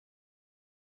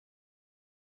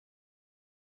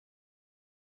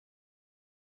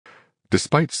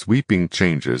Despite sweeping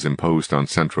changes imposed on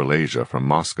Central Asia from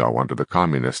Moscow under the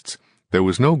Communists, there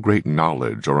was no great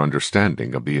knowledge or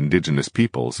understanding of the indigenous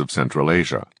peoples of Central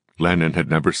Asia. Lenin had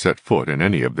never set foot in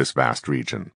any of this vast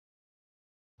region.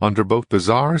 Under both the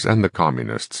Tsars and the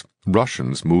Communists,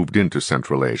 Russians moved into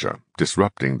Central Asia,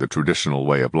 disrupting the traditional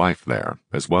way of life there,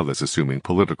 as well as assuming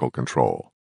political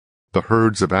control. The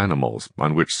herds of animals,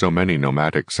 on which so many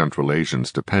nomadic Central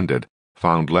Asians depended,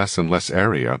 found less and less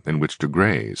area in which to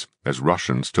graze as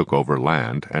Russians took over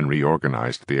land and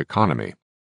reorganized the economy.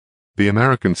 The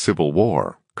American Civil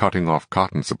War, cutting off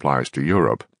cotton supplies to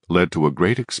Europe, led to a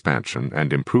great expansion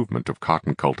and improvement of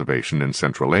cotton cultivation in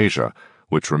Central Asia,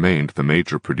 which remained the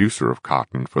major producer of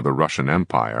cotton for the Russian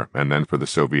Empire and then for the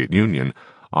Soviet Union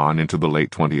on into the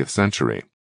late 20th century.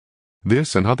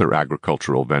 This and other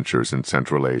agricultural ventures in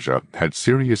Central Asia had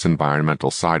serious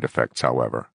environmental side effects,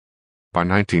 however. By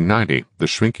 1990, the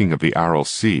shrinking of the Aral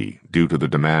Sea, due to the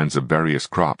demands of various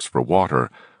crops for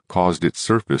water, caused its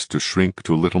surface to shrink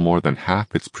to little more than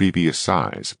half its previous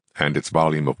size, and its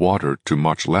volume of water to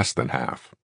much less than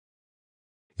half.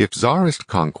 If Tsarist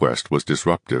conquest was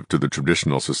disruptive to the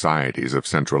traditional societies of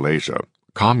Central Asia,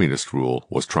 communist rule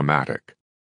was traumatic.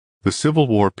 The Civil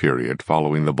War period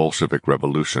following the Bolshevik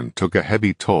Revolution took a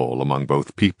heavy toll among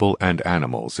both people and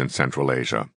animals in Central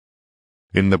Asia.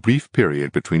 In the brief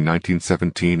period between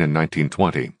 1917 and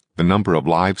 1920, the number of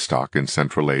livestock in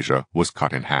Central Asia was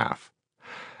cut in half.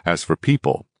 As for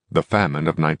people, the famine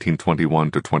of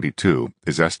 1921 to 22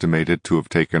 is estimated to have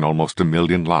taken almost 1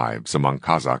 million lives among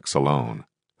Kazakhs alone.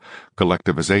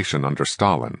 Collectivization under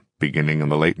Stalin, beginning in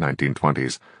the late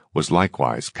 1920s, was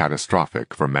likewise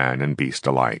catastrophic for man and beast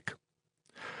alike.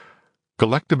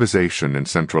 Collectivization in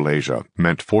Central Asia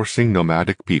meant forcing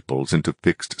nomadic peoples into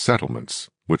fixed settlements,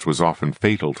 which was often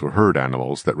fatal to herd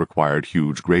animals that required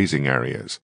huge grazing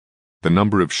areas. The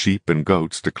number of sheep and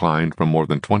goats declined from more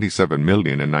than 27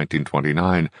 million in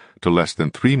 1929 to less than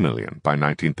 3 million by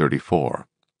 1934.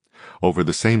 Over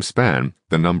the same span,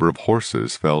 the number of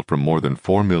horses fell from more than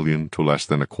 4 million to less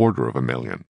than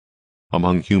 250,000.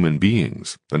 Among human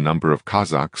beings, the number of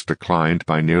Kazakhs declined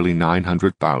by nearly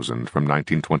 900,000 from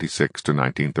 1926 to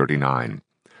 1939,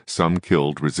 some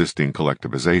killed resisting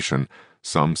collectivization,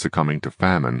 some succumbing to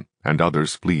famine, and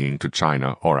others fleeing to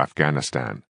China or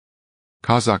Afghanistan.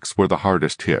 Kazakhs were the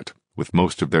hardest hit, with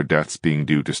most of their deaths being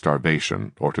due to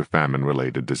starvation or to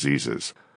famine-related diseases.